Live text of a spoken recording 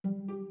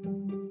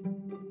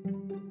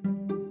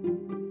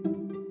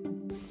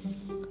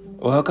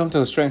Welcome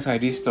to Strengths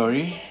ID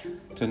Story.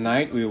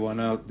 Tonight we want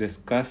to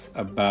discuss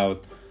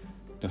about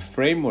the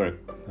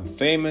framework, the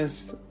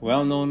famous,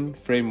 well-known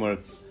framework,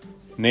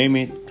 name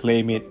it,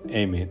 claim it,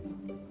 aim it.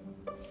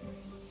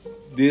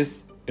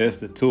 This is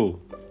the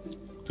tool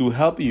to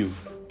help you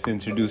to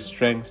introduce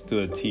strengths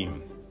to a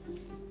team.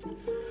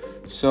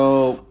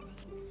 So,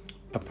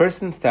 a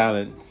person's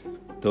talents,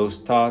 those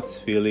thoughts,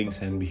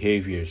 feelings, and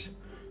behaviors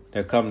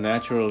that come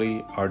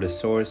naturally are the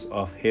source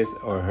of his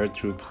or her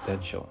true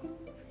potential.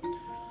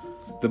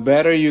 The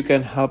better you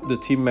can help the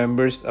team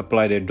members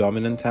apply their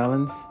dominant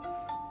talents,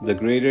 the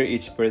greater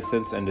each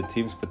person's and the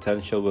team's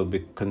potential will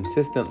be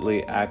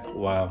consistently act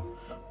while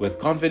with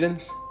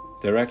confidence,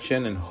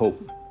 direction, and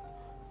hope.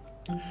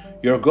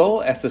 Your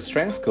goal as a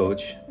strengths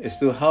coach is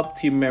to help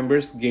team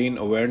members gain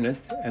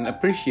awareness and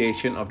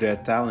appreciation of their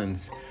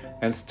talents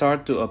and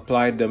start to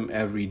apply them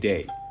every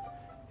day.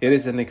 It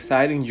is an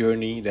exciting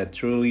journey that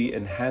truly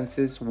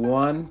enhances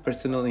one's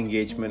personal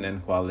engagement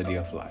and quality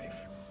of life.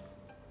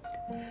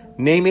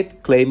 Name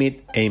it, claim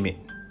it, aim it.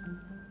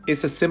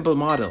 It's a simple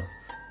model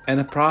and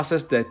a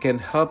process that can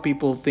help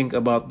people think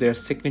about their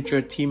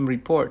signature team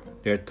report,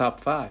 their top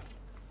 5.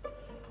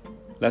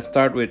 Let's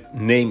start with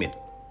name it.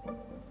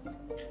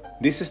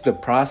 This is the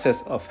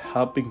process of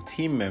helping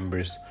team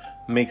members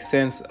make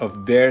sense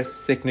of their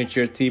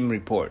signature team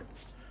report,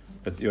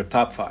 but your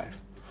top 5.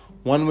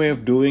 One way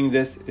of doing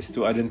this is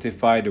to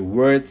identify the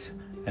words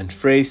and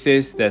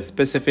phrases that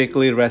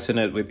specifically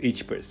resonate with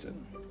each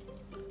person.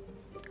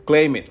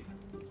 Claim it.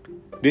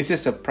 This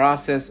is a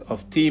process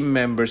of team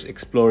members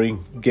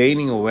exploring,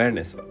 gaining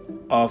awareness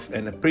of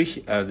and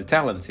the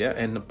talents,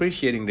 and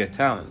appreciating their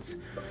talents.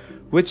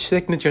 Which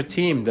signature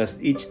team does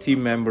each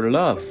team member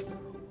love?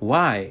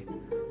 Why?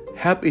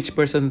 Help each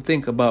person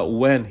think about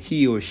when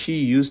he or she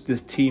used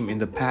this team in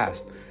the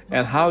past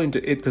and how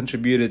it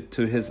contributed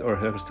to his or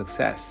her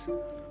success.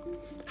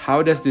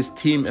 How does this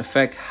team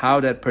affect how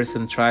that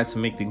person tries to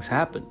make things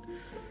happen?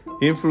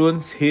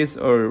 Influence his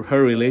or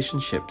her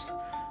relationships?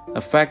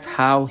 Affect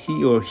how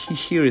he or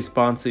she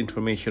responds to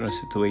information or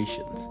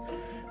situations?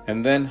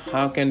 And then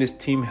how can this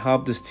team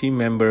help this team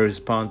member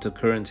respond to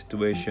current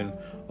situation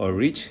or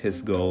reach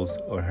his goals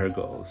or her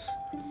goals?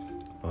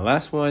 The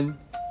last one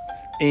is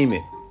aim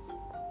it.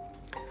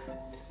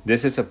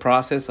 This is a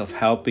process of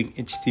helping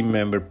each team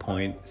member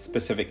point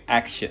specific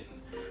action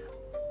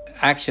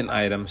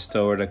items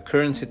toward a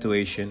current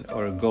situation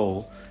or a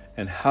goal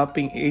and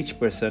helping each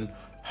person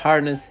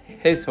harness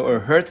his or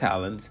her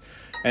talents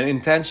and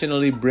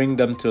intentionally bring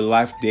them to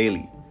life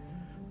daily.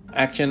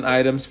 Action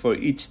items for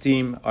each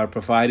team are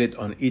provided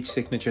on each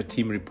signature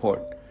team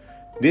report.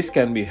 This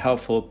can be a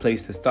helpful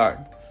place to start.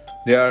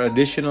 There are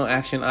additional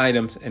action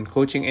items and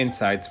coaching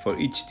insights for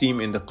each team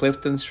in the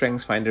Clifton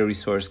Strengths Finder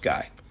resource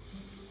guide.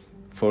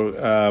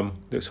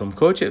 There's some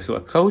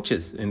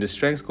coaches in the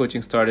Strengths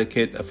Coaching Starter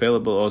Kit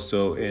available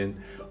also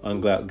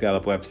on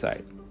Gallup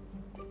website.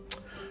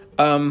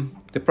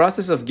 The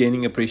process of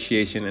gaining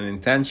appreciation and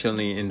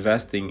intentionally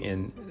investing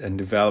in and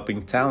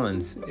developing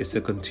talents is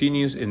a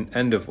continuous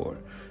endeavor.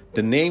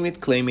 The Name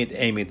It, Claim It,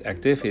 Aim It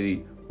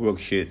activity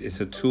worksheet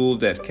is a tool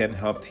that can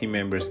help team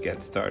members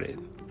get started.